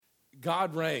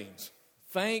God reigns.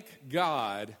 Thank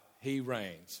God he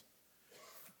reigns.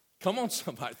 Come on,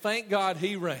 somebody. Thank God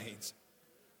he reigns.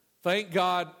 Thank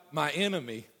God my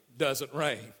enemy doesn't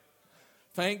reign.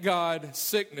 Thank God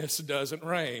sickness doesn't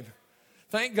reign.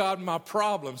 Thank God my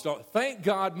problems don't. Thank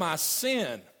God my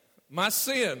sin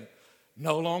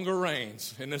no longer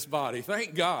reigns in this body.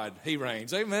 Thank God he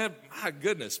reigns. Amen. My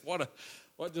goodness,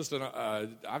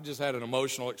 I've just had an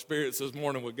emotional experience this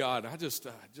morning with God. I just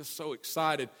so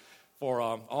excited for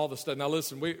all the stuff. Now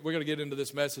listen, we're going to get into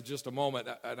this message in just a moment,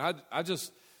 and I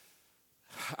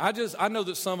know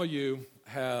that some of you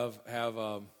have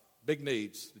big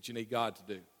needs that you need God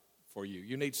to do for you.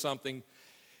 You need something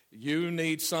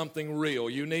real.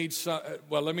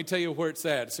 Well, let me tell you where it's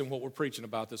at. It's in what we're preaching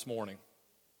about this morning.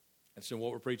 It's in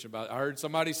what we're preaching about. I heard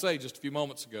somebody say just a few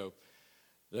moments ago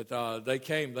that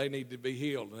they needed to be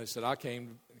healed. And they said, I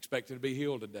came expecting to be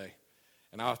healed today.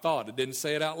 And I didn't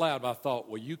say it out loud, but I thought,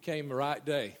 well, you came the right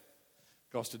day.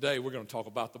 Because today we're going to talk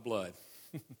about the blood.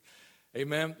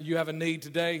 Amen. You have a need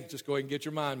today, just go ahead and get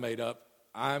your mind made up.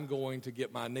 I'm going to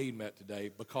get my need met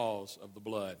today because of the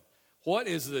blood. What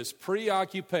is this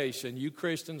preoccupation you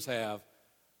Christians have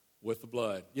with the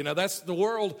blood? You know, that's the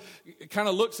world kind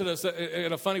of looks at us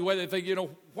in a funny way. They think,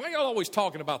 why are y'all always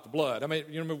talking about the blood? I mean,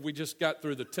 you remember we just got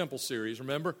through the temple series,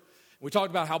 remember? We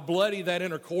talked about how bloody that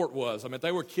inner court was. I mean,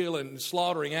 they were killing and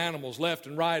slaughtering animals left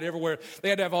and right everywhere. They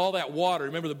had to have all that water.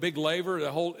 Remember the big laver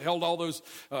that held all those,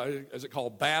 is it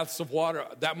called baths of water,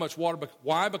 that much water?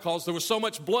 Why? Because there was so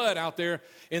much blood out there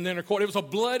in the inner court. It was a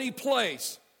bloody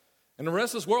place. And the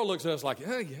rest of this world looks at us like,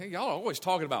 hey, y'all are always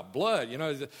talking about blood.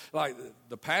 Like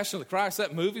the Passion of the Christ,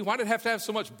 that movie. Why did it have to have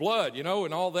so much blood, and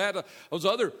all that? Those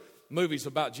other movies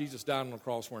about Jesus dying on the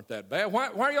cross weren't that bad. Why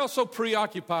are y'all so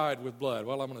preoccupied with blood?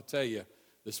 Well, I'm going to tell you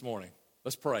this morning.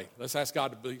 Let's pray. Let's ask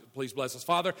God to please bless us.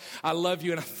 Father, I love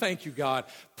you and I thank you, God,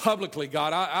 publicly,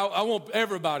 God. I want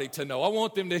everybody to know. I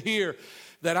want them to hear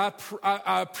that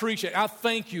I appreciate. I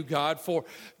thank you, God, for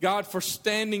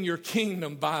standing your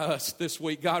kingdom by us this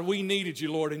week. God, we needed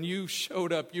you, Lord, and you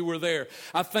showed up. You were there.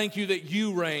 I thank you that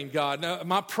you reign, God. Now,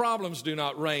 my problems do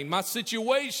not reign. My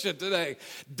situation today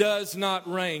does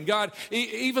not reign. God,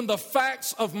 even the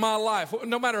facts of my life,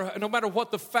 no matter what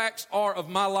the facts are of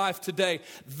my life today,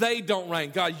 they don't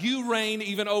reign. God, you reign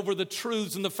even over the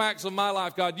truths and the facts of my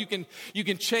life, God. You can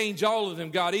change all of them,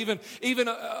 God. Even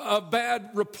a bad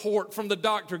report from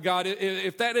the doctor, God,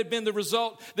 if that had been the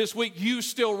result this week, you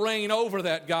still reign over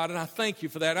that, God, and I thank you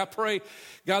for that. I pray,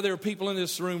 God, there are people in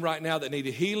this room right now that need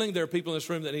a healing. There are people in this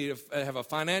room that need to have a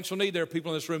financial need. There are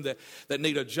people in this room that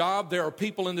need a job. There are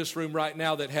people in this room right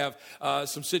now that have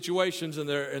some situations in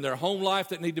their home life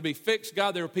that need to be fixed.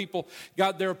 God, there are people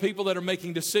that are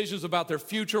making decisions about their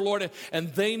future, Lord, and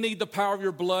they need the power of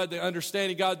your blood, the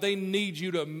understanding, God, they need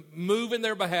you to move in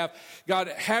their behalf. God,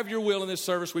 have your will in this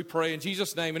service, we pray in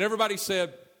Jesus' name. And everybody said,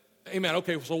 amen.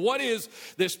 Okay, so what is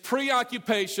this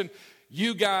preoccupation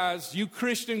you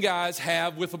Christian guys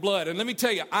have with the blood? And let me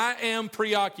tell you, I am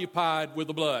preoccupied with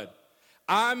the blood.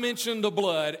 I mention the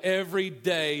blood every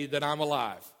day that I'm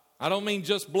alive. I don't mean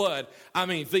just blood. I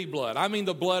mean the blood. I mean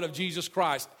the blood of Jesus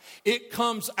Christ. It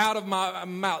comes out of my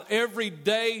mouth. Every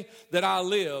day that I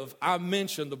live, I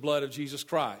mention the blood of Jesus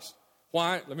Christ.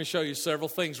 Why? Let me show you several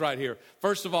things right here.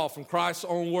 First of all, from Christ's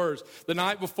own words. The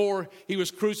night before he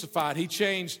was crucified, he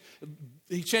changed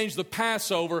the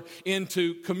Passover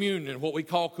into communion, what we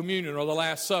call communion or the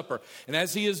Last Supper. And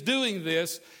as he is doing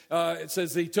this, it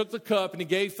says he took the cup and he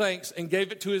gave thanks and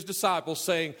gave it to his disciples,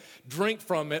 saying, drink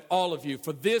from it, all of you,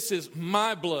 for this is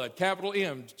my blood, capital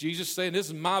M. Jesus saying, this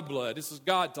is my blood. This is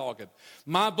God talking.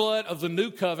 My blood of the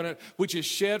new covenant, which is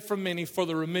shed for many for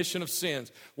the remission of sins.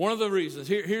 One of the reasons,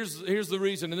 here's the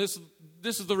reason, and this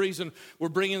is the reason we're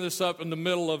bringing this up in the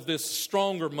middle of this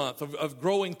stronger month of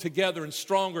growing together and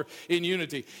stronger in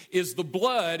unity, is the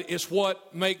blood is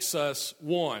what makes us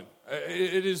one.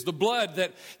 It is the blood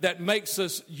that makes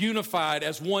us unified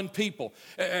as one people.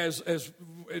 As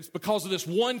it's because of this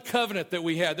one covenant that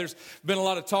we had. There's been a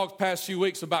lot of talk past few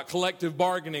weeks about collective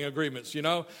bargaining agreements. And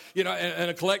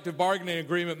a collective bargaining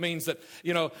agreement means that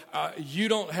you don't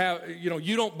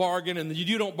bargain and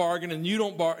you don't bargain and you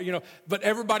don't bargain. But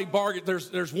everybody bargains.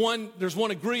 There's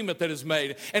one agreement that is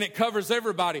made and it covers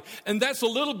everybody. And that's a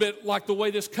little bit like the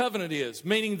way this covenant is,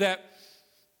 meaning that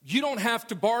you don't have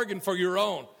to bargain for your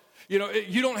own. You know,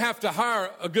 you don't have to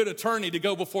hire a good attorney to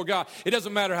go before God. It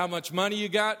doesn't matter how much money you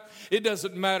got. It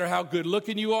doesn't matter how good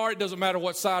looking you are. It doesn't matter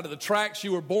what side of the tracks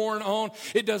you were born on.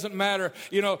 It doesn't matter,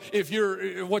 you know,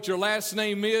 what your last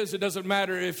name is. It doesn't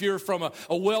matter if you're from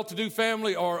a well-to-do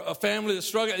family or a family that's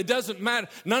struggling. It doesn't matter.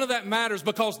 None of that matters,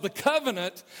 because the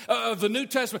covenant of the New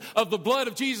Testament, of the blood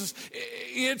of Jesus,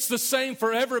 it's the same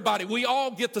for everybody. We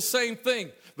all get the same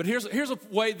thing. But here's a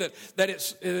way that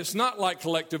it's not like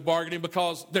collective bargaining,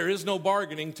 because there is no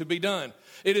bargaining to be done.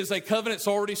 It is a covenant. It's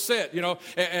already set, you know,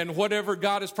 and whatever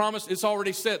God has promised, it's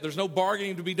already set. There's no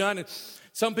bargaining to be done. And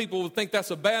some people would think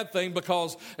that's a bad thing,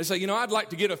 because they say, you know, I'd like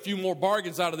to get a few more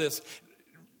bargains out of this.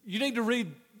 You need to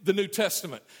read the New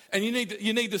Testament, and you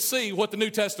need to see what the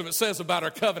New Testament says about our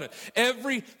covenant.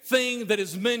 Everything that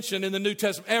is mentioned in the New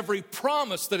Testament, every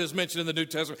promise that is mentioned in the New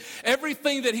Testament,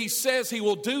 everything that he says he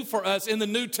will do for us in the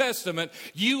New Testament,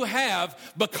 you have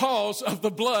because of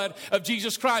the blood of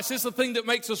Jesus Christ. It's the thing that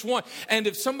makes us one. And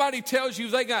if somebody tells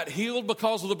you they got healed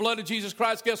because of the blood of Jesus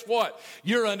Christ, guess what?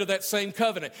 You're under that same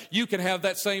covenant. You can have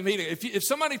that same healing. If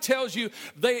somebody tells you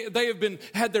they have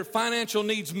had their financial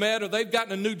needs met, or they've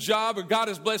gotten a new job, or God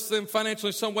has blessed them financially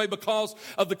in some way because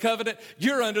of the covenant,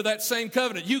 you're under that same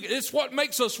covenant. It's what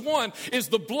makes us one, is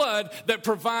the blood that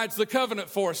provides the covenant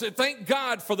for us. And thank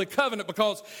God for the covenant,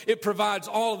 because it provides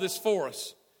all of this for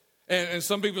us. And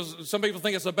some people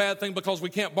think it's a bad thing because we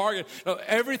can't bargain. No,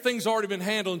 everything's already been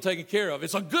handled and taken care of.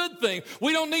 It's a good thing.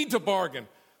 We don't need to bargain,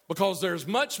 because there's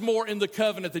much more in the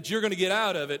covenant that you're going to get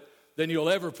out of it than you'll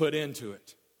ever put into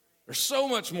it. There's so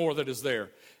much more that is there.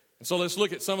 And so let's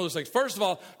look at some of those things. First of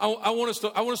all, I want us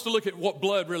to look at what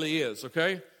blood really is,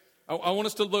 okay? I want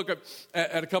us to look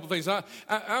at a couple things.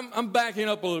 I'm backing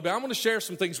up a little bit. I'm going to share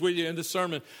some things with you in this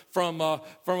sermon from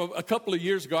a couple of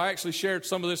years ago. I actually shared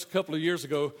some of this a couple of years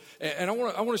ago. And I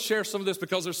want to share some of this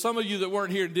because there's some of you that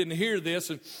weren't here and didn't hear this.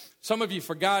 And some of you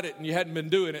forgot it and you hadn't been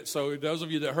doing it. So those of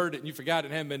you that heard it and you forgot it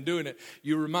and hadn't been doing it,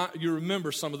 you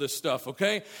remember some of this stuff,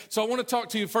 okay? So I want to talk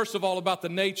to you first of all about the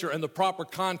nature and the proper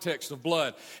context of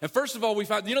blood. And first of all, we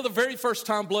find, the very first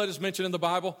time blood is mentioned in the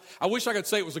Bible, I wish I could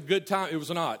say it was a good time. It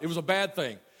was not. It was a bad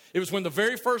thing. It was when the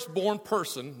very first born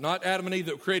person, not Adam and Eve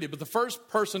that were created, but the first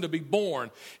person to be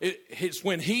born, it's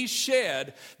when he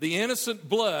shed the innocent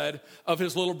blood of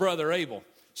his little brother Abel.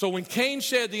 So when Cain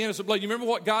shed the innocent blood, you remember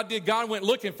what God did? God went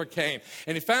looking for Cain,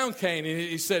 and he found Cain, and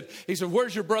he said,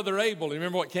 where's your brother Abel? And you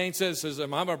remember what Cain says? He says,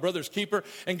 am I my brother's keeper?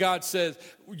 And God says,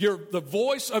 the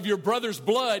voice of your brother's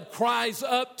blood cries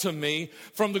up to me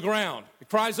from the ground. It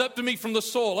cries up to me from the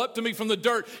soil, up to me from the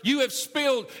dirt. You have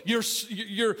spilled your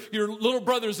little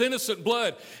brother's innocent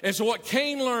blood. And so what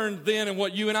Cain learned then, and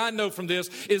what you and I know from this,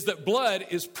 is that blood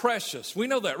is precious. We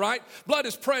know that, right? Blood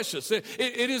is precious. It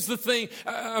is the thing,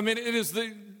 it is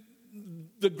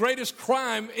the greatest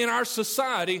crime in our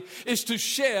society is to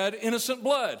shed innocent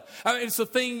blood. It's the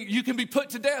thing you can be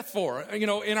put to death for,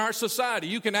 in our society.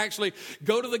 You can actually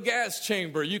go to the gas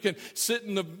chamber. You can sit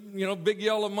in the, Big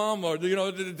Yellow Mama, or,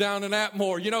 down in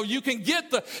Atmore. You can get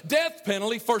the death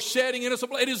penalty for shedding innocent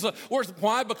blood. It is the worst.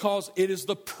 Why? Because it is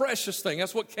the precious thing.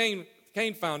 That's what Cain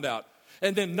found out.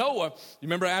 And then Noah, you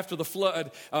remember after the flood,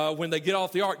 when they get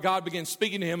off the ark, God began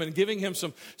speaking to him and giving him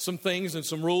some things and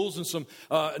some rules and some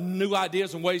new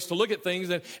ideas and ways to look at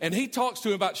things. And he talks to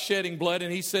him about shedding blood.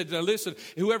 And he said, listen,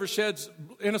 whoever sheds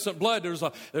innocent blood, there's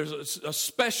a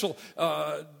special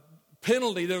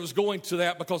penalty that was going to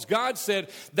that, because God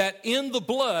said that in the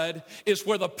blood is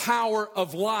where the power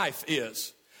of life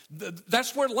is.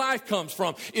 That's where life comes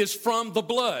from, is from the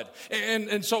blood.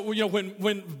 And so,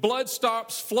 when blood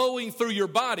stops flowing through your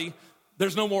body,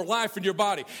 there's no more life in your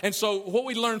body. And so what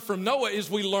we learn from Noah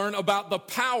is we learn about the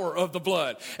power of the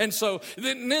blood. And so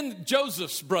then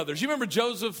Joseph's brothers. You remember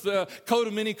Joseph, the coat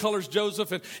of many colors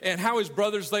Joseph, and how his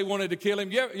brothers, they wanted to kill him.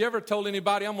 You ever told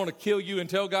anybody, I'm going to kill you and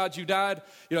tell God you died?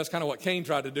 That's kind of what Cain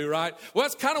tried to do, right? Well,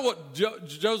 that's kind of what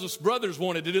Joseph's brothers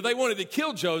wanted to do. They wanted to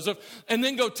kill Joseph and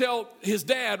then go tell his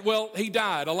dad, well, he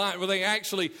died. Well, they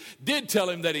actually did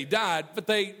tell him that he died, but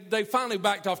they finally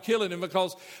backed off killing him,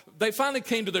 because they finally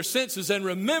came to their senses and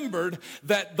remembered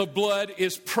that the blood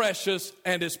is precious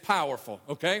and is powerful,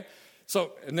 okay?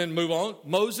 So, and then move on.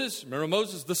 Moses, remember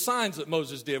Moses, the signs that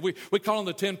Moses did. We call them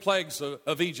the 10 plagues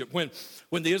of Egypt.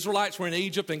 When the Israelites were in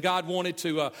Egypt and God wanted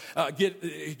to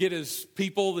get his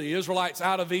people, the Israelites,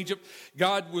 out of Egypt,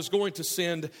 God was going to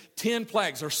send 10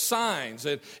 plagues or signs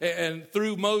and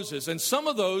through Moses. And some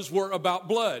of those were about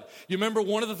blood. You remember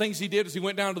one of the things he did is he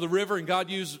went down to the river, and God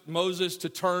used Moses to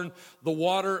turn the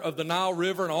water of the Nile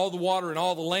River and all the water and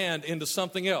all the land into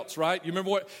something else, right? You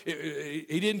remember what?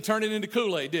 He didn't turn it into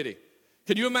Kool-Aid, did he?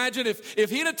 Can you imagine if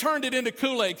he'd have turned it into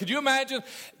Kool-Aid? Could you imagine?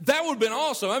 That would have been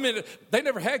awesome. I mean, they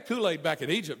never had Kool-Aid back in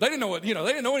Egypt. They didn't know what, they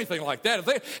didn't know anything like that. If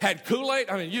they had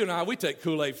Kool-Aid, I mean, you and I, we take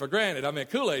Kool-Aid for granted. I mean,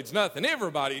 Kool-Aid's nothing.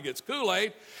 Everybody gets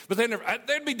Kool-Aid, but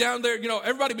they'd be down there,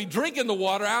 everybody be drinking the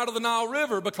water out of the Nile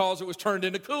River because it was turned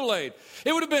into Kool-Aid.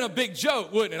 It would have been a big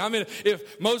joke, wouldn't it? I mean,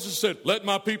 if Moses said, let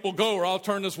my people go or I'll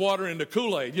turn this water into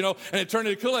Kool-Aid, and it turned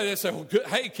into Kool-Aid, they'd say, well, good,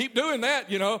 hey, keep doing that,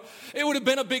 It would have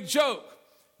been a big joke.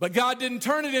 But God didn't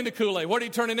turn it into Kool-Aid. What did he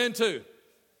turn it into?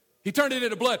 He turned it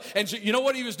into blood. And you know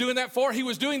what he was doing that for? He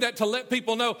was doing that to let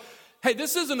people know, hey,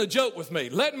 this isn't a joke with me.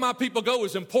 Letting my people go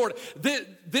is important.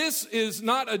 This is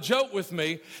not a joke with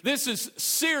me. This is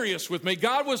serious with me.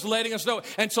 God was letting us know.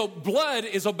 And so blood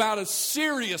is about a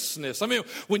seriousness. I mean,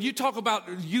 when you talk about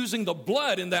using the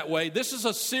blood in that way, this is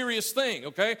a serious thing,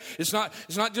 okay? It's not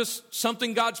just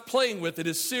something God's playing with. It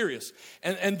is serious.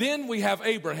 And then we have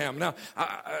Abraham. Now,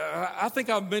 I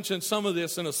think I've mentioned some of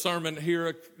this in a sermon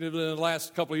here in the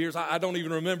last couple of years. I don't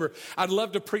even remember. I'd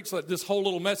love to preach this whole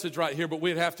little message right here, but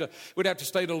we'd have to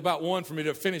stay till about 1 for me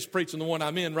to finish preaching the one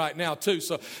I'm in right now too.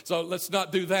 So let's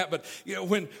not do that. But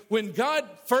when God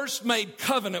first made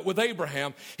covenant with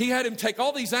Abraham, he had him take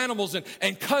all these animals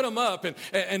and cut them up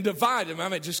and divide them. I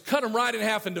mean, just cut them right in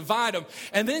half and divide them.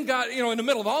 And then God, in the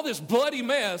middle of all this bloody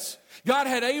mess, God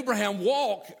had Abraham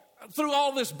walk through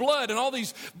all this blood and all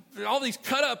these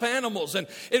cut up animals. And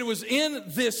it was in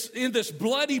this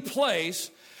bloody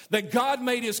place that God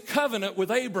made his covenant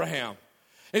with Abraham.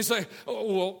 And you say,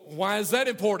 oh, well, why is that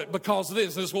important? Because of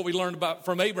this. This is what we learned about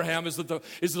from Abraham, is that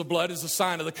the blood is a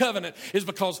sign of the covenant. Is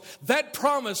because that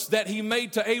promise that he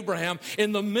made to Abraham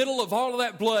in the middle of all of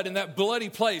that blood in that bloody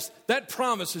place, that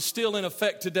promise is still in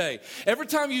effect today. Every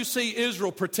time you see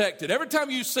Israel protected, every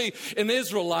time you see an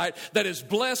Israelite that is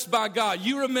blessed by God,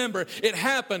 you remember it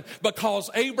happened because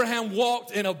Abraham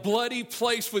walked in a bloody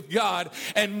place with God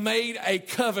and made a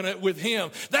covenant with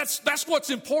him. That's what's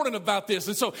important about this.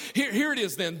 And so here it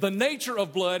is. Then the nature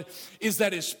of blood is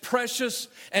that it's precious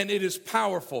and it is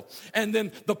powerful. And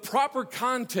then the proper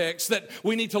context that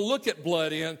we need to look at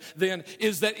blood in then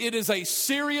is that it is a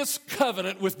serious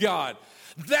covenant with God.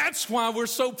 That's why we're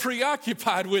so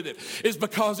preoccupied with it, is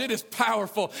because it is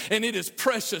powerful and it is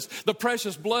precious. The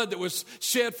precious blood that was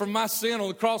shed for my sin on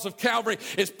the cross of Calvary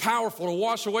is powerful to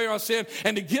wash away our sin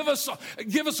and to give us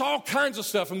all kinds of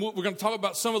stuff. And we're going to talk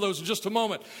about some of those in just a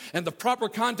moment. And the proper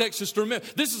context is to remember,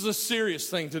 this is a serious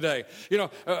thing today.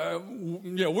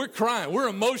 We're crying. We're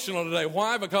emotional today.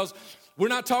 Why? Because we're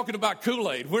not talking about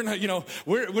Kool-Aid. We're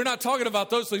not talking about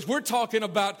those things. We're talking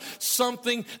about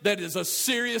something that is a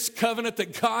serious covenant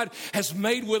that God has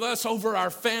made with us over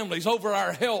our families, over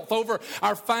our health, over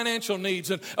our financial needs,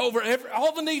 and over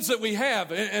all the needs that we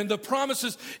have. And the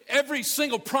promises, every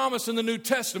single promise in the New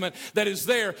Testament that is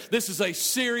there, this is a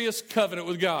serious covenant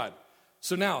with God.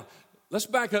 So now, let's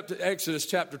back up to Exodus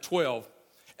chapter 12.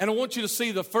 And I want you to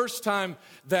see the first time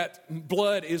that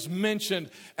blood is mentioned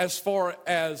as far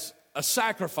as a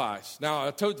sacrifice. Now,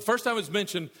 I told you the first time it's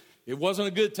mentioned, it wasn't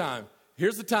a good time.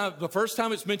 Here's the first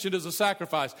time it's mentioned as a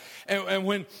sacrifice. And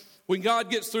when God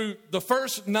gets through the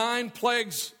first 9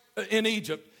 plagues in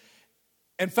Egypt,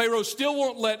 and Pharaoh still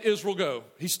won't let Israel go.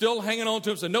 He's still hanging on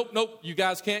to him, saying, nope, you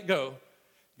guys can't go.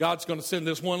 God's going to send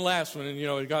this one last one.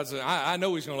 And, God said, I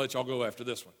know he's going to let y'all go after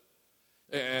this one.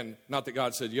 And not that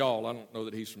God said y'all. I don't know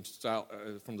that he's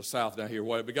from the south down here.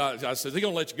 But God says, he's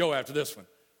going to let you go after this one.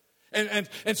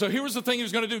 And so here was the thing he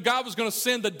was going to do. God was going to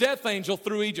send the death angel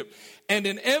through Egypt. And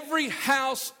in every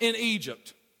house in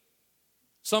Egypt,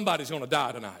 somebody's going to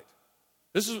die tonight.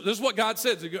 This is what God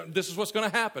said. This is what's going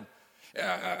to happen.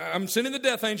 I'm sending the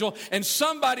death angel, and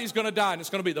somebody's going to die. And it's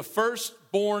going to be the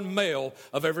firstborn male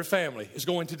of every family is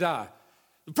going to die.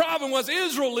 The problem was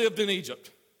Israel lived in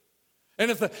Egypt.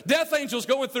 And if the death angel's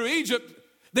going through Egypt,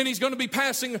 then he's going to be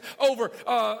passing over.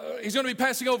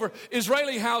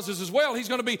 Israeli houses as well. He's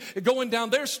going to be going down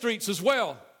their streets as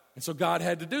well. And so God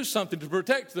had to do something to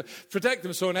protect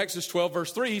them. So in Exodus 12,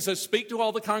 verse 3, he says, "Speak to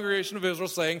all the congregation of Israel,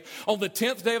 saying, on the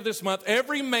 10th day of this month,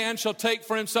 every man shall take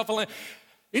for himself a lamb."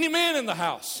 Any man in the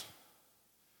house,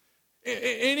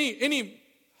 any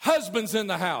husbands in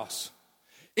the house,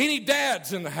 any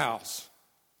dads in the house,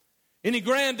 any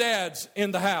granddads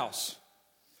in the house.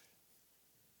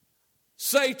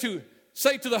 Say to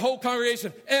the whole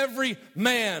congregation, every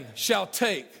man shall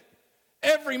take.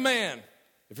 Every man.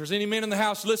 If there's any men in the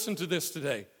house, listen to this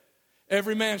today.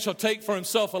 Every man shall take for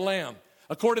himself a lamb,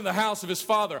 according to the house of his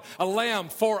father, a lamb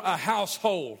for a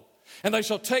household. And they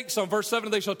shall take some, verse 7,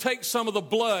 they shall take some of the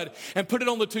blood and put it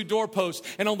on the 2 doorposts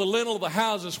and on the lintel of the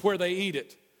houses where they eat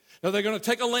it. Now, they're going to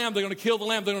take a lamb, they're going to kill the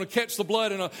lamb, they're going to catch the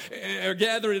blood or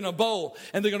gather it in a bowl,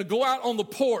 and they're going to go out on the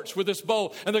porch with this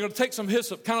bowl, and they're going to take some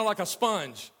hyssop, kind of like a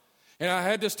sponge. And I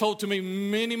had this told to me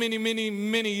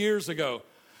many years ago,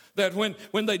 that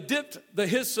when they dipped the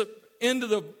hyssop into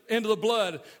the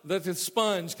blood, that the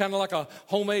sponge, kind of like a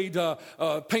homemade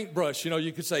paintbrush,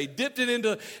 you could say, dipped it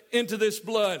into this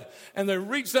blood, and they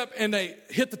reached up and they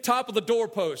hit the top of the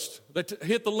doorpost. They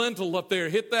hit the lintel up there,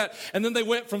 hit that, and then they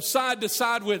went from side to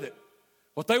side with it.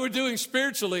 What they were doing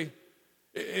spiritually,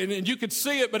 and you could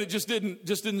see it, but it just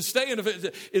didn't stay in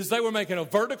it, is they were making a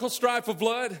vertical stripe of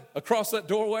blood across that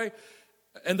doorway,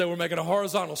 and they were making a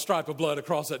horizontal stripe of blood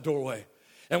across that doorway.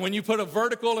 And when you put a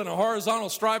vertical and a horizontal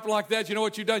stripe like that, you know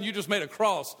what you've done? You just made a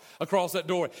cross across that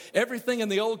doorway. Everything in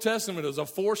the Old Testament is a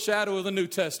foreshadow of the New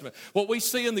Testament. What we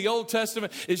see in the Old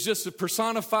Testament is just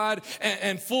personified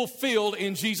and fulfilled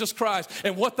in Jesus Christ.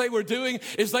 And what they were doing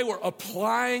is they were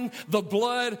applying the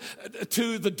blood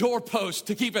to the doorpost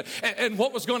to keep it. And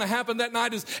what was going to happen that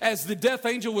night is, as the death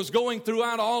angel was going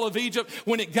throughout all of Egypt,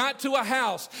 when it got to a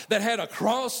house that had a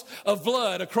cross of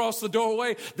blood across the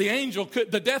doorway,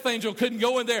 the death angel couldn't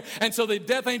go in there, and so the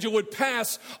death angel would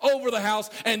pass over the house,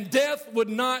 and death would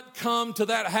not come to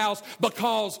that house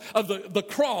because of the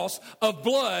cross of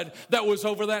blood that was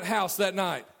over that house that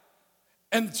night.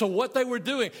 And so what they were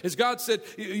doing is, God said,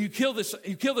 you kill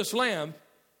this lamb,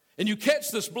 and you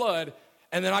catch this blood,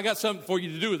 and then I got something for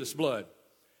you to do with this blood.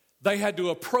 They had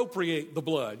to appropriate the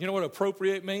blood. You know what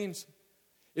appropriate means?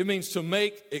 It means to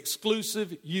make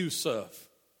exclusive use of.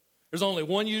 There's only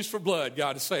one use for blood,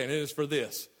 God is saying, it is for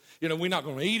this. We're not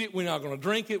going to eat it. We're not going to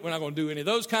drink it. We're not going to do any of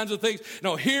those kinds of things.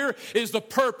 No, here is the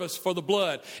purpose for the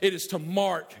blood. It is to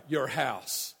mark your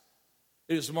house.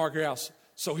 It is to mark your house.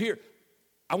 So here,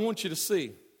 I want you to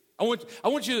see. I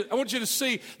want you to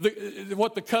see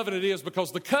what the covenant is,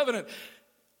 because the covenant,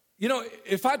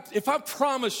 if I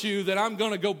promise you that I'm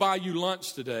going to go buy you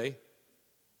lunch today,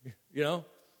 then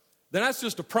that's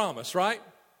just a promise, right?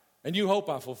 And you hope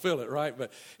I fulfill it, right?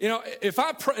 But, if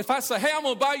I say, hey, I'm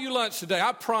going to buy you lunch today,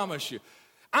 I promise you,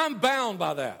 I'm bound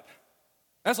by that.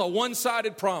 That's a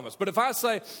one-sided promise. But if I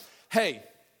say, hey,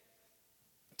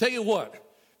 tell you what, if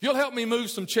you'll help me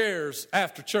move some chairs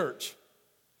after church,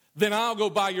 then I'll go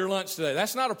buy your lunch today.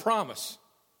 That's not a promise.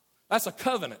 That's a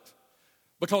covenant.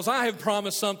 Because I have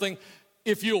promised something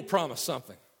if you'll promise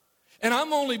something. And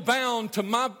I'm only bound to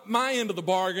my end of the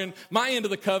bargain, my end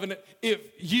of the covenant, if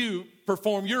you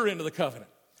perform your end of the covenant.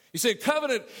 You see, a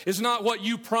covenant is not what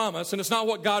you promise, and it's not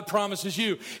what God promises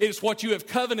you. It's what you have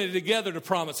covenanted together to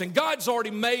promise. And God's already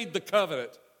made the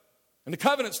covenant. And the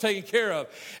covenant's taken care of.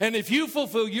 And if you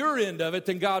fulfill your end of it,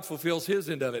 then God fulfills his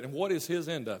end of it. And what is his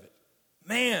end of it?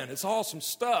 Man, it's awesome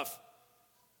stuff.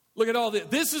 Look at all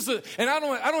this. And I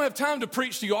don't have time to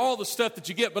preach to you all the stuff that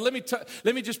you get, but let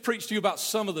me just preach to you about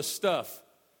some of the stuff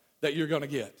that you're going to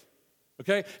get.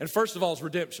 Okay? And first of all is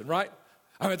redemption, right?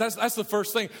 I mean, that's the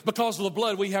first thing. Because of the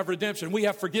blood, we have redemption. We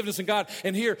have forgiveness in God.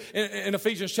 And here in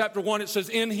Ephesians chapter 1, it says,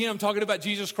 in him, talking about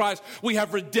Jesus Christ, we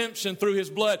have redemption through his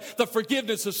blood, the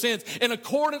forgiveness of sins, in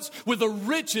accordance with the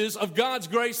riches of God's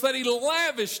grace that he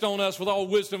lavished on us with all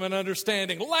wisdom and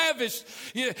understanding. Lavished.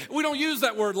 Yeah, we don't use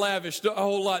that word lavished a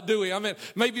whole lot, do we? I mean,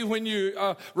 maybe when you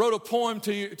wrote a poem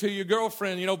to your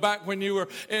girlfriend, back when you were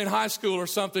in high school or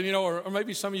something, or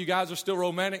maybe some of you guys are still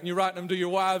romantic and you're writing them to your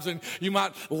wives and you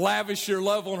might lavish your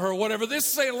love on her or whatever. This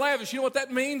is saying lavish. You know what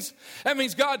that means? That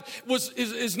means God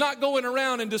is not going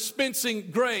around and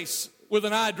dispensing grace with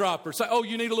an eyedropper. Say, oh,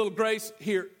 you need a little grace?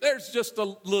 Here, there's just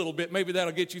a little bit. Maybe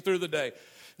that'll get you through the day.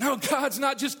 No, God's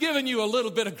not just giving you a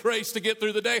little bit of grace to get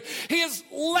through the day. He is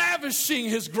lavishing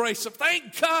his grace.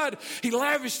 Thank God he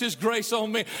lavished his grace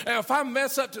on me. And if I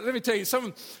mess up, let me tell you,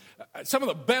 some of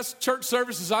the best church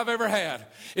services I've ever had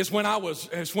is when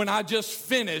I just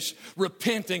finished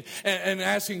repenting and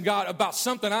asking God about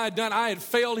something I had done. I had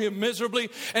failed him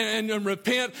miserably and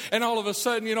repent. And all of a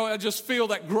sudden, I just feel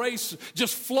that grace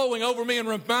just flowing over me and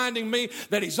reminding me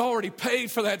that he's already paid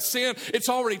for that sin. It's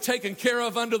already taken care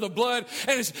of under the blood.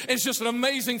 And it's just an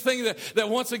amazing thing that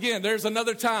once again, there's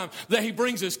another time that he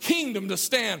brings his kingdom to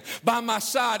stand by my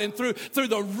side. And through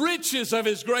the riches of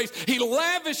his grace, he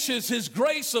lavishes his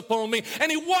grace upon me, and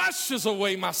he washes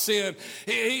away my sin.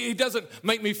 He doesn't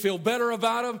make me feel better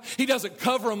about him. He doesn't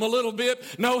cover them a little bit.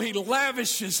 No, he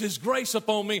lavishes his grace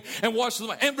upon me and washes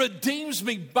them and redeems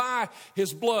me by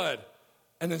his blood.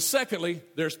 And then secondly,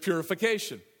 there's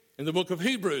purification. In the book of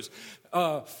Hebrews,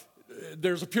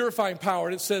 there's a purifying power.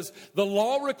 And it says, the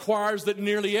law requires that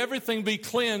nearly everything be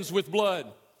cleansed with blood.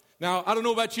 Now, I don't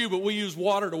know about you, but we use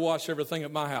water to wash everything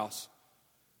at my house.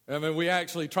 I mean, we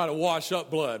actually try to wash up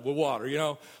blood with water, you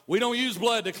know. We don't use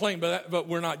blood to clean, but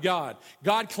we're not God.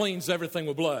 God cleans everything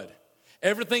with blood.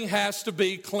 Everything has to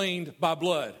be cleaned by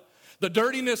blood. The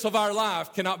dirtiness of our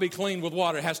life cannot be cleaned with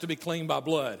water. It has to be cleaned by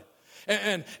blood.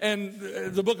 And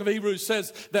the book of Hebrews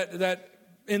says that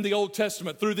in the Old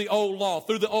Testament, through the old law,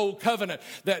 through the old covenant,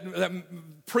 that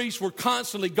priests were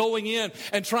constantly going in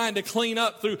and trying to clean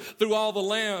up through all the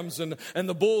lambs and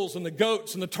the bulls and the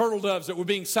goats and the turtle doves that were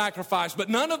being sacrificed. But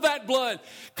none of that blood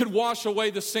could wash away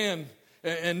the sin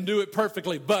and do it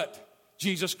perfectly. But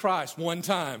Jesus Christ, one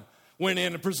time, went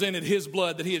in and presented his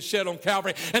blood that he had shed on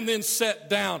Calvary and then sat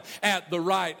down at the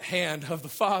right hand of the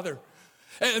Father.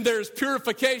 And there's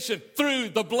purification through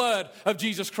the blood of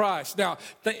Jesus Christ. Now,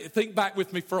 think back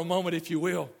with me for a moment, if you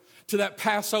will, to that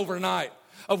Passover night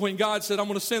of when God said, I'm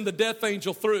going to send the death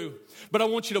angel through, but I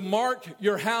want you to mark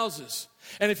your houses.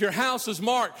 And if your house is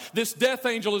marked, this death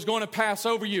angel is going to pass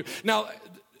over you. Now,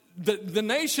 the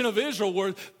nation of Israel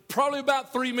were probably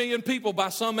about 3 million people by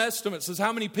some estimates is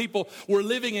how many people were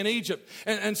living in Egypt.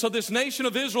 And so this nation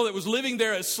of Israel that was living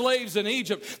there as slaves in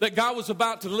Egypt that God was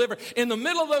about to deliver, in the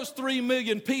middle of those 3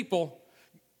 million people,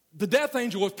 the death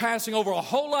angel was passing over a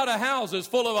whole lot of houses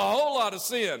full of a whole lot of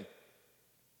sin.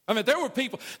 I mean,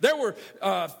 there were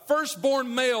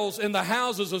firstborn males in the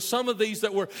houses of some of these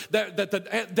that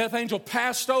the death angel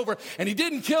passed over, and he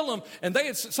didn't kill them, and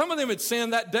some of them had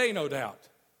sinned that day, no doubt.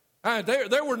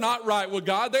 They were not right with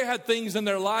God. They had things in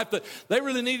their life that they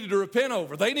really needed to repent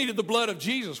over. They needed the blood of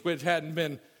Jesus, which hadn't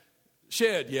been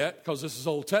shed yet, because this is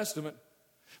Old Testament.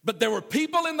 But there were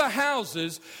people in the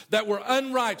houses that were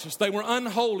unrighteous. They were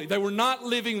unholy. They were not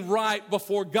living right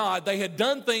before God. They had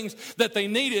done things that they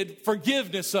needed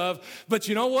forgiveness of. But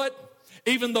you know what?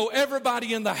 Even though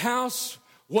everybody in the house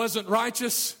wasn't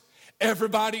righteous,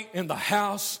 everybody in the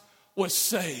house was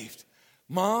saved.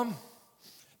 Mom,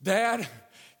 Dad,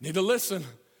 you need to listen.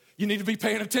 You need to be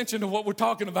paying attention to what we're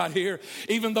talking about here.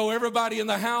 Even though everybody in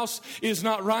the house is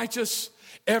not righteous,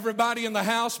 everybody in the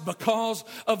house, because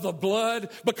of the blood,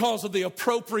 because of the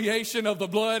appropriation of the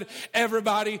blood,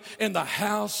 everybody in the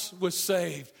house was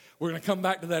saved. We're going to come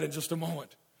back to that in just a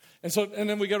moment. And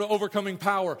then we go to overcoming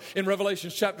power. In Revelation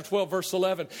chapter 12, verse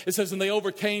 11, it says, and they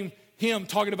overcame him,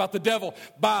 talking about the devil,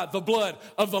 by the blood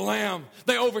of the Lamb.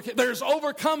 There's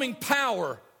overcoming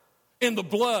power in the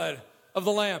blood of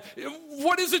the Lamb.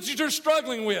 What is it that you're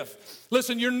struggling with?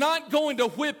 Listen, you're not going to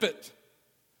whip it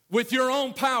with your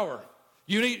own power.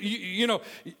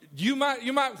 You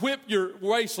might whip your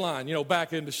waistline,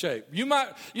 back into shape. You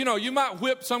might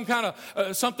whip some kind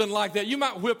of something like that. You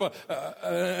might whip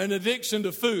an addiction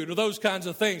to food or those kinds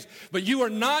of things. But you are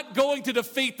not going to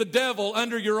defeat the devil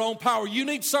under your own power. You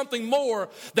need something more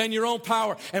than your own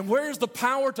power. And where's the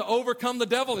power to overcome the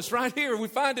devil? It's right here. We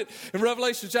find it in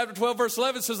Revelation chapter 12, verse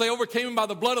 11. It says they overcame him by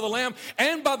the blood of the Lamb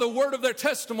and by the word of their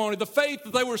testimony, the faith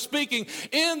that they were speaking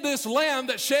in this Lamb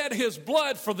that shed his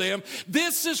blood for them.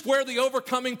 This is where the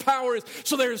overcoming power is.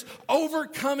 So there's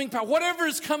overcoming power. Whatever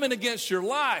is coming against your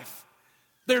life,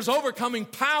 there's overcoming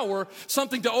power,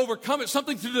 something to overcome it,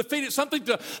 something to defeat it, something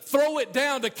to throw it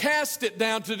down, to cast it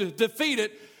down, to defeat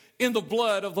it in the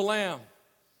blood of the Lamb.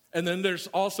 And then there's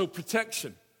also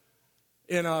protection.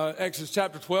 In Exodus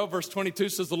chapter 12, verse 22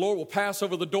 says, the Lord will pass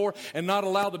over the door and not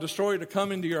allow the destroyer to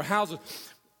come into your houses.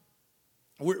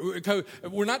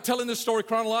 We're not telling this story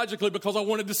chronologically because I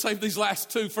wanted to save these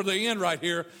last two for the end right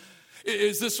here.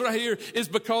 Is this right here is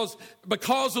because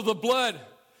of the blood,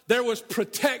 there was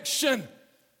protection.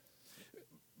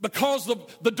 Because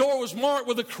the door was marked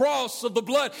with the cross of the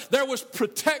blood, there was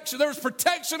protection. There was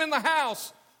protection in the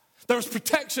house. There was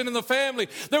protection in the family.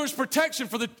 There was protection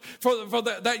for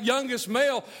that youngest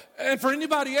male and for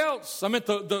anybody else. I mean,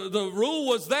 the rule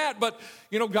was that, but,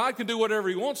 God can do whatever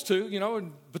he wants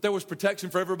to, but there was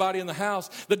protection for everybody in the house.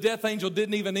 The death angel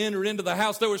didn't even enter into the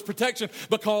house. There was protection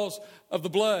because of the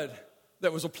blood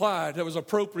that was applied, that was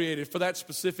appropriated for that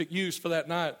specific use for that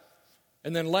night.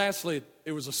 And then lastly,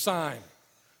 it was a sign.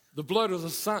 The blood was a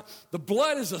sign. The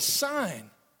blood is a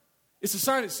sign. It's a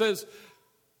sign. It says,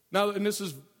 now, and this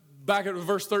is back at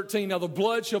verse 13, now the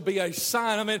blood shall be a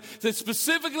sign. I mean, it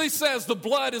specifically says the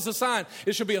blood is a sign.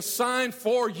 It shall be a sign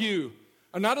for you.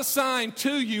 Not a sign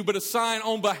to you, but a sign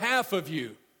on behalf of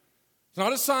you. It's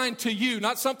not a sign to you,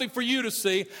 not something for you to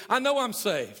see. I know I'm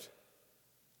saved.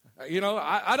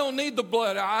 I don't need the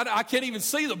blood. I can't even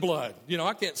see the blood.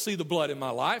 I can't see the blood in my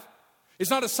life. It's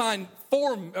not a sign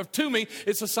to me,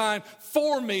 it's a sign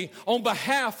for me, on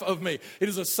behalf of me. It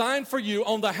is a sign for you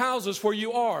on the houses where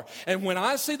you are. And when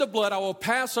I see the blood, I will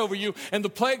pass over you, and the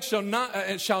plague shall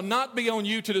not be on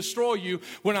you to destroy you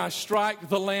when I strike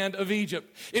the land of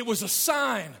Egypt. It was a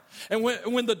sign. And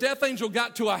when the death angel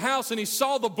got to a house and he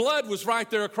saw the blood was right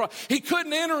there across, he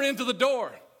couldn't enter into the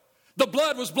door. The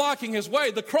blood was blocking his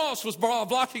way. The cross was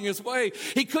blocking his way.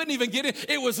 He couldn't even get in.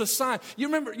 It was a sign. You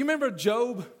remember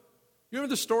Job? You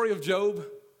remember the story of Job?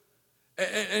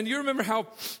 And you remember how,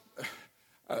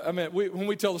 when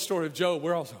we tell the story of Job,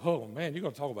 we're all saying, oh man, you're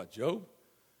going to talk about Job?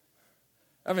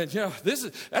 I mean,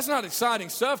 that's not exciting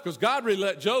stuff because God really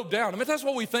let Job down. I mean, that's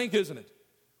what we think, isn't it?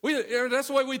 That's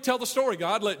the way we tell the story.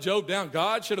 God let Job down.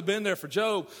 God should have been there for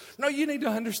Job. No, you need to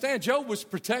understand, Job was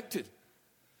protected.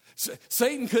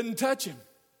 Satan couldn't touch him.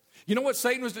 You know what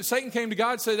Satan was? Satan came to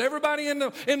God and said, everybody in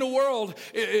the world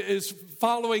is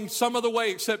following some other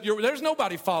way except yours. There's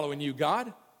nobody following you,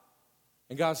 God.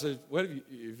 And God said, what have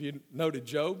you noted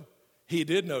Job? He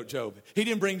did note Job. He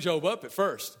didn't bring Job up at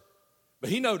first, but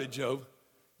he noted Job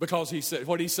because he said,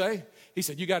 what did he say? He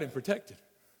said, you got him protected.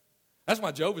 That's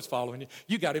why Job is following you.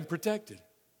 You got him protected.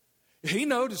 He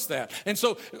noticed that. And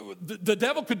so the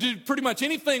devil could do pretty much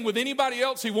anything with anybody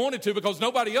else he wanted to because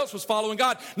nobody else was following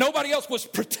God. Nobody else was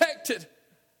protected.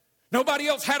 Nobody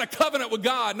else had a covenant with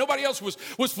God. Nobody else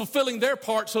was fulfilling their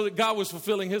part so that God was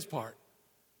fulfilling his part.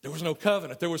 There was no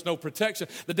covenant. There was no protection.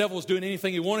 The devil was doing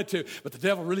anything he wanted to, but the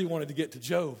devil really wanted to get to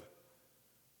Job.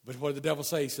 But what did the devil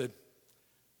say? He said,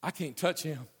 I can't touch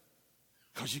him.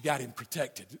 Because you got him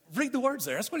protected. Read the words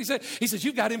there. That's what he said. He says,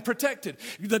 you got him protected.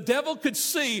 The devil could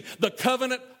see the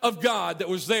covenant of God that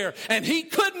was there. And he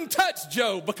couldn't touch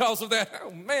Job because of that.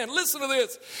 Oh, man, listen to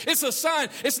this. It's a sign.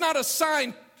 It's not a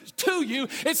sign to you.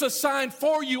 It's a sign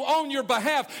for you on your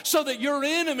behalf so that your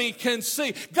enemy can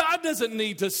see. God doesn't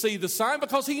need to see the sign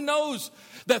because he knows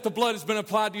that the blood has been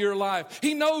applied to your life.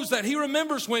 He knows that. He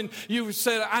remembers when you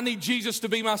said, I need Jesus to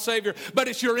be my Savior. But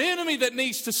it's your enemy that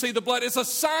needs to see the blood. It's a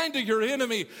sign to your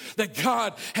enemy that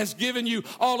God has given you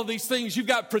all of these things. You've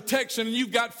got protection, and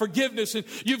you've got forgiveness, and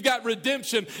you've got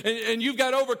redemption, and you've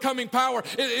got overcoming power.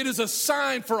 It is a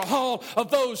sign for all of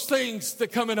those things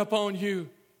that coming upon you.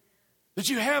 That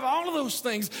you have all of those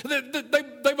things.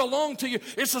 They belong to you.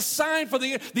 It's a sign for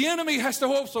the enemy has to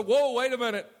hope. So, whoa, wait a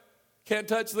minute. Can't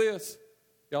touch this.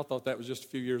 Y'all thought that was just a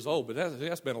few years old, but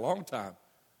that's been a long time.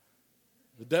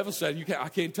 The devil said, I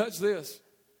can't touch this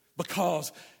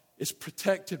because it's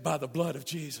protected by the blood of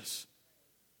Jesus.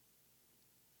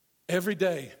 Every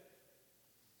day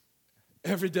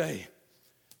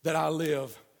that I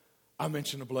live, I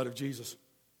mention the blood of Jesus.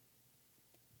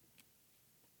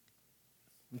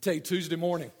 I'll tell you, Tuesday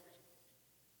morning,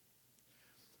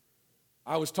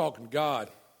 I was talking to God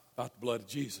about the blood of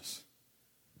Jesus.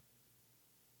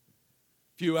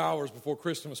 Few hours before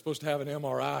Kristen was supposed to have an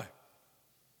MRI.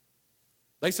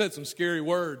 They said some scary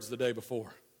words the day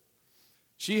before.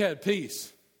 She had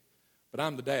peace, but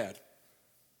I'm the dad.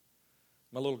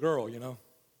 My little girl, you know.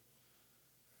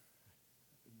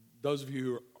 Those of you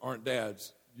who aren't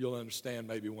dads, you'll understand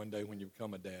maybe one day when you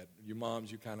become a dad. Your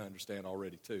moms, you kind of understand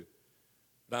already too.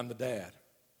 But I'm the dad.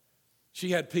 She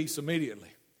had peace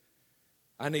immediately.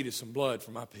 I needed some blood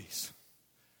for my peace.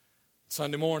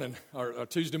 Sunday morning, or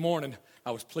Tuesday morning,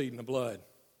 I was pleading the blood.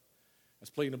 I was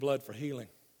pleading the blood for healing.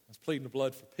 I was pleading the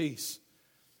blood for peace.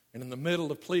 And in the middle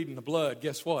of pleading the blood,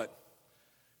 guess what?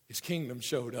 His kingdom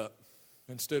showed up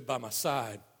and stood by my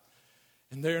side.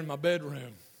 And there in my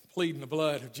bedroom, pleading the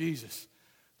blood of Jesus,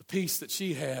 the peace that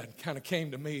she had kind of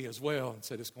came to me as well and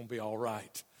said, it's going to be all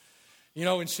right. You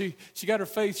know, and she got her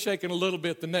faith shaken a little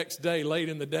bit the next day, late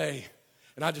in the day.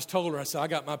 And I just told her, I said, I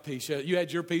got my peace. You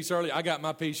had your peace early. I got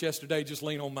my peace yesterday. Just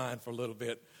lean on mine for a little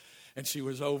bit. And she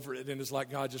was over it. And it's like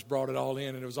God just brought it all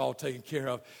in and it was all taken care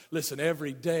of. Listen,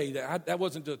 every day, that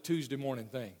wasn't a Tuesday morning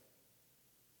thing.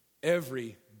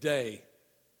 Every day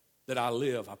that I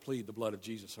live, I plead the blood of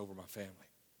Jesus over my family.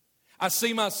 I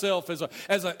see myself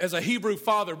as a Hebrew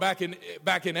father back in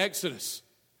Exodus.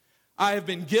 I have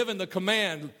been given the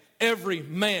command, every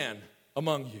man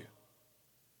among you.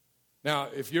 Now,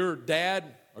 if your dad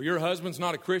or your husband's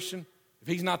not a Christian, if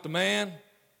he's not the man,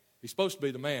 he's supposed to be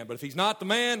the man. But if he's not the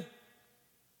man,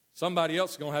 somebody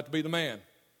else is going to have to be the man.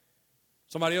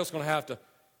 Somebody else is going to have to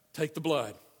take the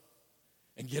blood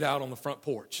and get out on the front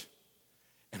porch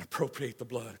and appropriate the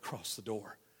blood across the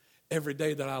door. Every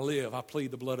day that I live, I plead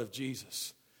the blood of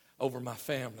Jesus over my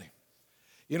family.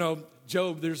 You know,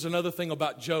 Job, there's another thing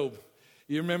about Job.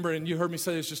 You remember, and you heard me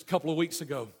say this just a couple of weeks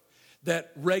ago,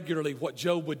 that regularly what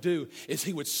Job would do is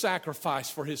he would sacrifice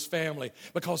for his family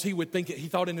because he would think he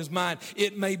thought in his mind,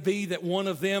 it may be that one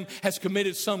of them has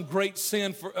committed some great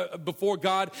sin before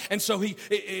God, and so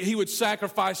he would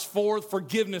sacrifice for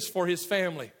forgiveness for his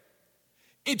family.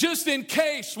 Just in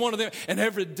case one of them, and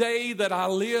every day that I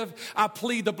live, I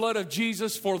plead the blood of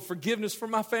Jesus for forgiveness for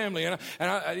my family. And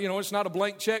I, it's not a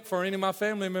blank check for any of my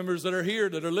family members that are here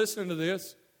that are listening to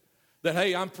this. That,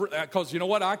 hey, because you know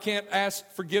what? I can't ask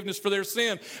forgiveness for their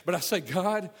sin. But I say,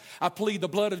 God, I plead the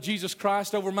blood of Jesus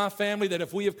Christ over my family that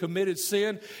if we have committed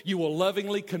sin, you will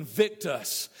lovingly convict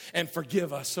us and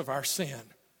forgive us of our sin.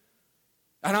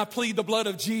 And I plead the blood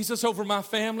of Jesus over my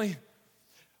family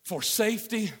for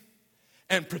safety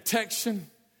and protection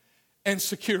and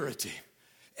security.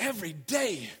 Every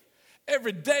day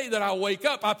that I wake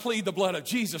up, I plead the blood of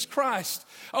Jesus Christ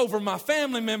over my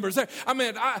family members. I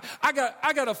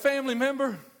got a family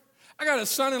member. I got a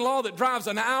son-in-law that drives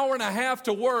an hour and a half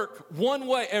to work one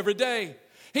way every day.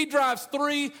 He drives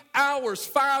 3 hours,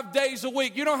 5 days a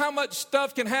week. You know how much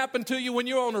stuff can happen to you when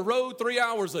you're on the road 3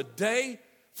 hours a day?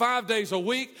 5 days a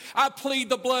week. I plead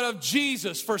the blood of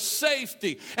Jesus for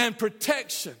safety and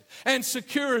protection and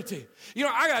security.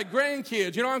 I got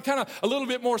grandkids. I'm kind of a little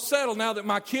bit more settled now that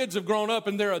my kids have grown up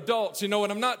and they're adults, and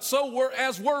I'm not so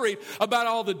as worried about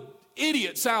all the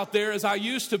idiots out there as I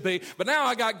used to be. But now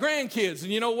I got grandkids,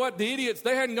 and you know what? The idiots,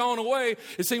 they hadn't gone away.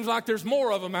 It seems like there's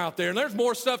more of them out there, and there's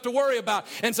more stuff to worry about.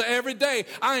 And so every day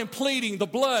I am pleading the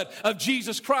blood of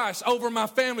Jesus Christ over my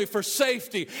family for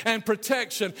safety and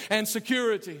protection and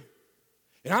security.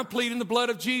 And I'm pleading the blood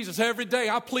of Jesus every day.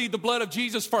 I plead the blood of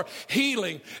Jesus for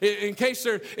healing. In case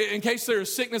there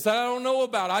is sickness that I don't know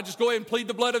about, I just go ahead and plead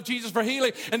the blood of Jesus for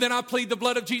healing. And then I plead the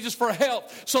blood of Jesus for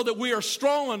health so that we are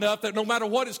strong enough that no matter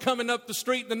what is coming up the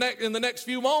street in the next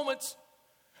few moments.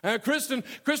 Kristen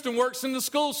works in the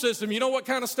school system. You know what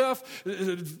kind of stuff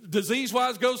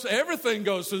disease-wise everything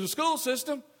goes through the school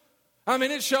system.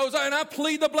 It shows, and I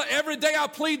plead the blood. Every day I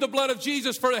plead the blood of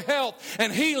Jesus for the health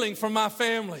and healing for my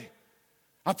family.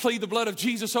 I plead the blood of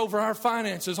Jesus over our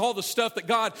finances, all the stuff that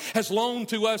God has loaned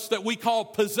to us that we call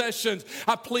possessions.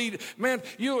 I plead, man,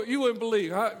 you wouldn't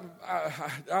believe. I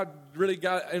really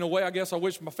got, in a way, I guess I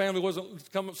wish my family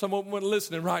wasn't coming, some of them weren't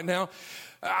listening right now.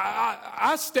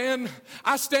 I stand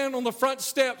on the front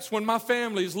steps when my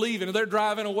family is leaving and they're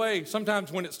driving away.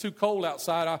 Sometimes when it's too cold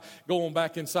outside, I go on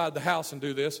back inside the house and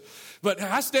do this. But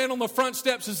I stand on the front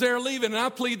steps as they're leaving, and I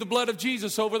plead the blood of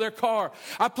Jesus over their car.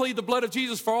 I plead the blood of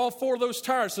Jesus for all 4 of those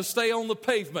tires to stay on the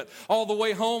pavement all the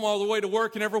way home, all the way to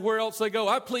work, and everywhere else they go.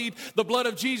 I plead the blood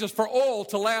of Jesus for oil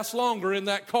to last longer in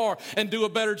that car and do a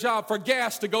better job, for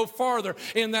gas to go farther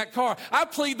in that car. I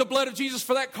plead the blood of Jesus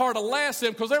for that car to last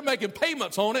them because they're making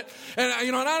payments on it, and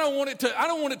I don't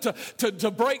want it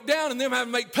to break down and them having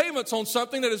to make payments on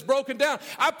something that is broken down.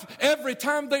 Every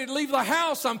time they leave the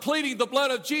house, I'm pleading the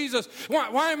blood of Jesus.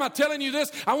 Why am I telling you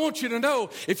this? I want you to know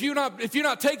if you're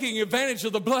not taking advantage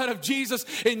of the blood of Jesus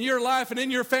in your life and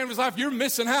in your family's life, you're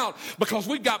missing out, because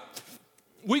we've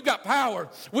got power.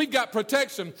 We've got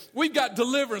protection. We've got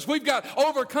deliverance. We've got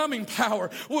overcoming power.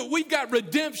 We've got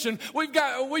redemption. We've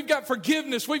got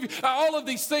forgiveness. All of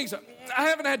these things. I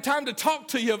haven't had time to talk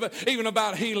to you even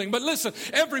about healing. But listen,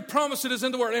 every promise that is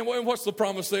in the Word, and what's the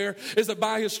promise there? Is that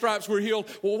by His stripes we're healed.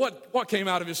 Well, what came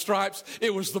out of His stripes?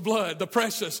 It was the blood, the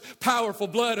precious, powerful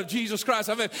blood of Jesus Christ.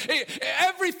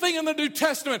 Everything in the New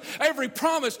Testament, every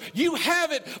promise, you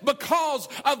have it because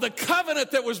of the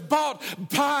covenant that was bought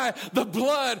by the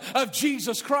blood of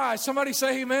Jesus Christ. Somebody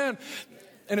say amen.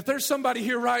 And if there's somebody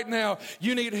here right now,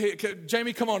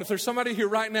 Jamie, come on. If there's somebody here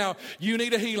right now, you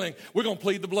need a healing, we're going to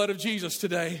plead the blood of Jesus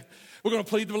today. We're going to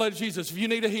plead the blood of Jesus. If you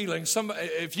need a healing,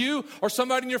 if you or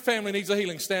somebody in your family needs a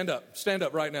healing, stand up. Stand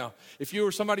up right now. If you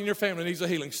or somebody in your family needs a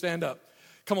healing, stand up.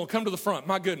 Come on, come to the front.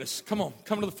 My goodness. Come on,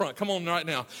 come to the front. Come on right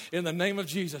now. In the name of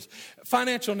Jesus.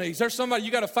 Financial needs. There's somebody,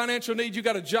 you got a financial need, you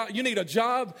got a job, you need a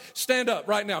job, stand up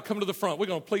right now. Come to the front. We're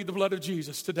going to plead the blood of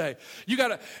Jesus today. You've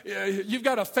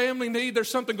got a family need.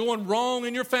 There's something going wrong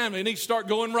in your family. It needs to start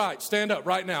going right. Stand up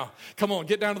right now. Come on,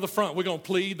 get down to the front. We're going to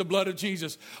plead the blood of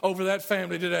Jesus over that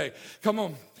family today. Come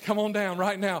on. Come on down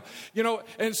right now.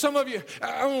 And some of you,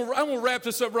 I'm going to wrap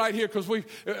this up right here because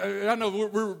I know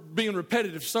we're being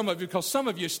repetitive, some of you, because some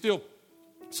of you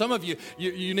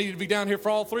you need to be down here for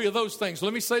all 3 of those things.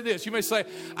 Let me say this. You may say,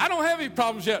 I don't have any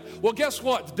problems yet. Well, guess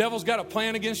what? The devil's got a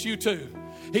plan against you too.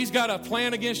 He's got a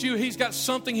plan against you. He's got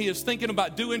something he is thinking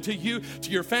about doing to you,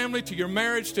 to your family, to your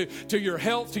marriage, to your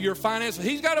health, to your finances.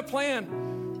 He's got a plan.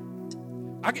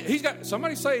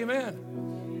 Somebody say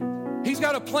amen. He's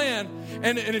got a plan.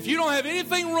 And if you don't have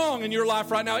anything wrong in your life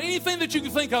right now, anything that you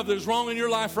can think of that is wrong in your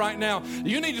life right now,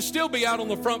 you need to still be out on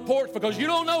the front porch, because you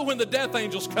don't know when the death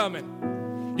angel's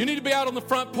coming. You need to be out on the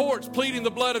front porch pleading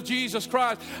the blood of Jesus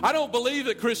Christ. I don't believe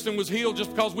that Kristen was healed just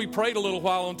because we prayed a little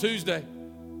while on Tuesday.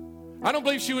 I don't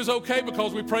believe she was okay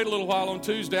because we prayed a little while on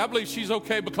Tuesday. I believe she's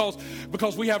okay because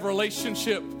we have a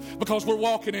relationship, because we're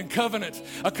walking in covenant,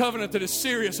 a covenant that is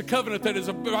serious, a covenant that is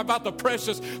about the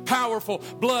precious, powerful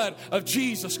blood of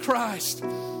Jesus Christ.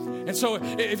 And so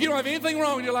if you don't have anything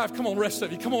wrong in your life, come on, rest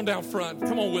of you, come on down front.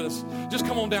 Come on with us. Just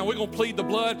come on down. We're going to plead the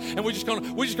blood, and we're just going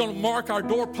to mark our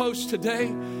doorposts today.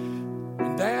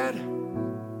 And Dad,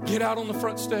 get out on the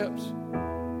front steps.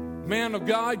 Man of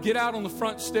God, get out on the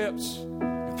front steps.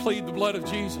 Plead the blood of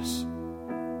Jesus.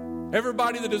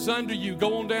 Everybody that is under you,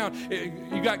 go on down.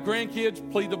 You got grandkids,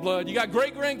 plead the blood. You got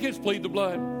great-grandkids, plead the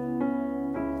blood.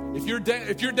 If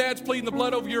your dad's pleading the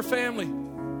blood over your family,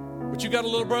 but you got a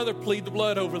little brother, plead the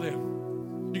blood over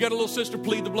them. You got a little sister,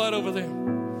 plead the blood over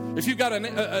them. If you've got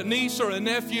a niece or a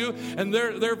nephew and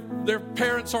their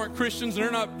parents aren't Christians and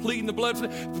they're not pleading the blood,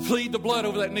 plead the blood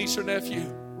over that niece or nephew.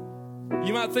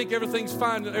 You might think everything's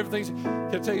fine.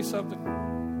 Can I tell you something?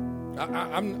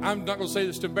 I'm not going to say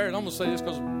this to embarrass. I'm going to say this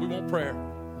because we want prayer.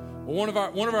 Well,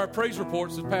 one of our praise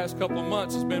reports the past couple of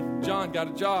months has been John got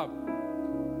a job.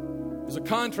 It's a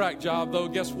contract job, though.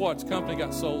 Guess what? His company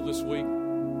got sold this week,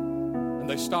 and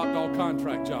they stopped all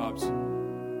contract jobs.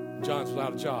 John's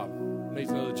without a job. Needs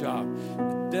another job.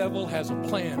 The devil has a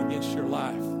plan against your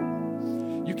life.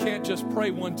 You can't just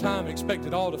pray one time and expect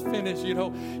it all to finish.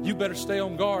 You better stay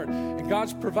on guard. And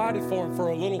God's provided for him for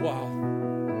a little while.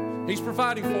 He's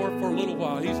providing for him for a little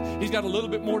while. He's got a little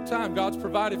bit more time. God's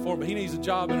provided for him, but he needs a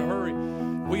job in a hurry.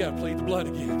 We got to plead the blood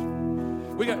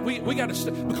again. We got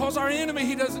to, because our enemy,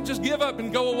 he doesn't just give up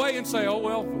and go away and say, oh,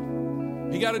 well,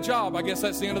 he got a job. I guess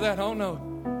that's the end of that. Oh,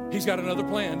 no. He's got another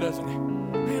plan, doesn't he?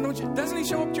 Man, doesn't he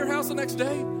show up at your house the next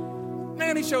day?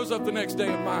 Man, he shows up the next day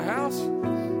at my house.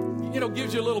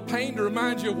 Gives you a little pain to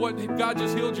remind you of what God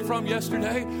just healed you from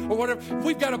yesterday or whatever.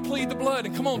 We've got to plead the blood.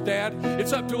 And come on, Dad,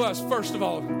 it's up to us. First of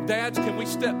all, dads, can we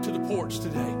step to the porch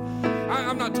today?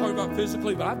 I'm not talking about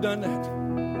physically, but I've done that.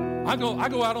 I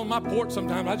go out on my porch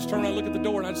sometimes. I just turn around and look at the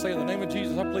door and I just say, in the name of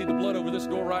Jesus, I plead the blood over this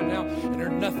door right now. And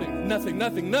there's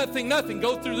nothing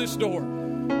go through this door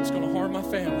that's going to harm my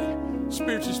family.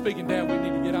 Spiritually speaking, Dad, we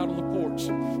need to get out on the porch.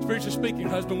 Spiritually speaking,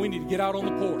 husband, we need to get out on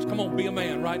the porch. Come on, be a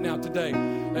man right now today.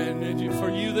 And for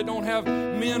you that don't have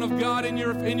men of God in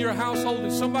your household,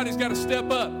 somebody's got to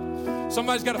step up.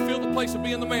 Somebody's got to fill the place of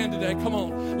being the man today. Come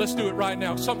on, let's do it right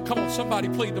now. Come on, somebody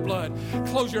plead the blood.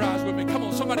 Close your eyes with me. Come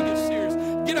on, somebody get serious.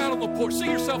 Get out on the porch. See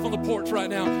yourself on the porch right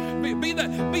now. Be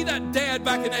that dad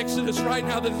back in Exodus right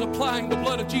now that is applying the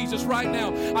blood of Jesus right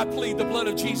now. I plead the blood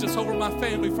of Jesus over my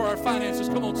family for our finances.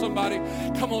 Come on, somebody.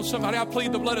 I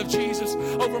plead the blood of Jesus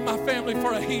over my family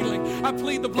for a healing. I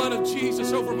plead the blood of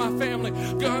Jesus over my family.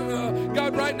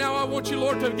 God, right now I want you,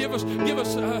 Lord, to give us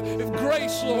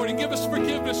grace, Lord, and give us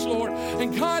forgiveness, Lord.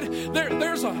 And God,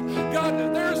 there's some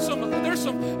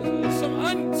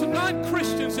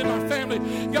non-Christians in our family.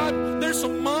 God, there's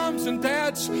some moms and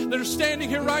dads that are standing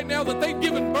here right now that they've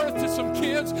given birth to some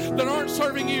kids that aren't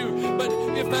serving you. But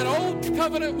if that old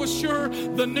covenant was sure,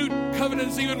 the new covenant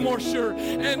is even more sure.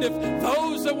 And if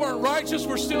those that weren't righteous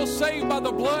were still saved by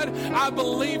the blood, I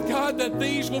believe, God, that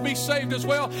these will be saved as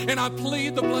well. And I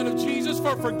plead the blood of Jesus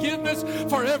for forgiveness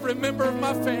for every member of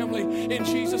my family. In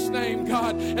Jesus' name,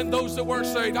 God. And those that weren't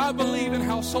saved, I believe in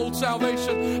household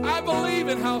salvation. I believe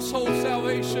in household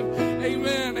salvation.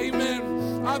 Amen.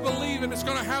 Amen. I believe, and it's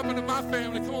going to happen in my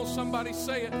family. Come on, somebody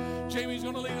say it. Jamie's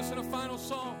going to lead us in a final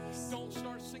song. Don't start.